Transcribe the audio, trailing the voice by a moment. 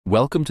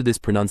Welcome to this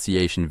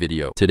pronunciation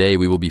video. Today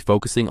we will be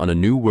focusing on a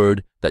new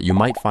word that you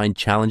might find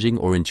challenging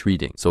or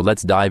intriguing. So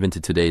let's dive into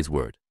today's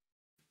word.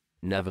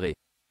 Navré,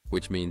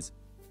 which means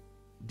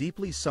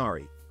deeply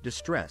sorry,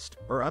 distressed,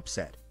 or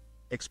upset,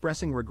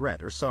 expressing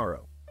regret or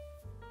sorrow.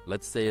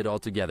 Let's say it all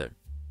together.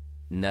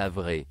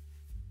 Navré.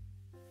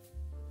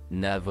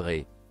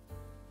 Navré.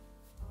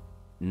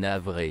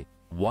 Navré.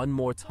 One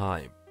more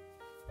time.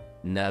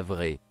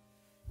 Navré.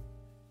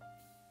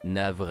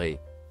 Navré.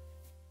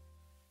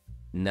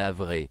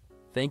 Navré.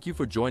 Thank you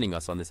for joining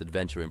us on this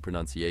adventure in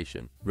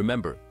pronunciation.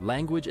 Remember,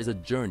 language is a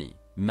journey,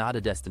 not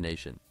a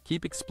destination.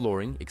 Keep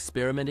exploring,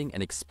 experimenting,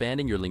 and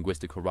expanding your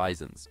linguistic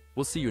horizons.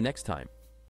 We'll see you next time.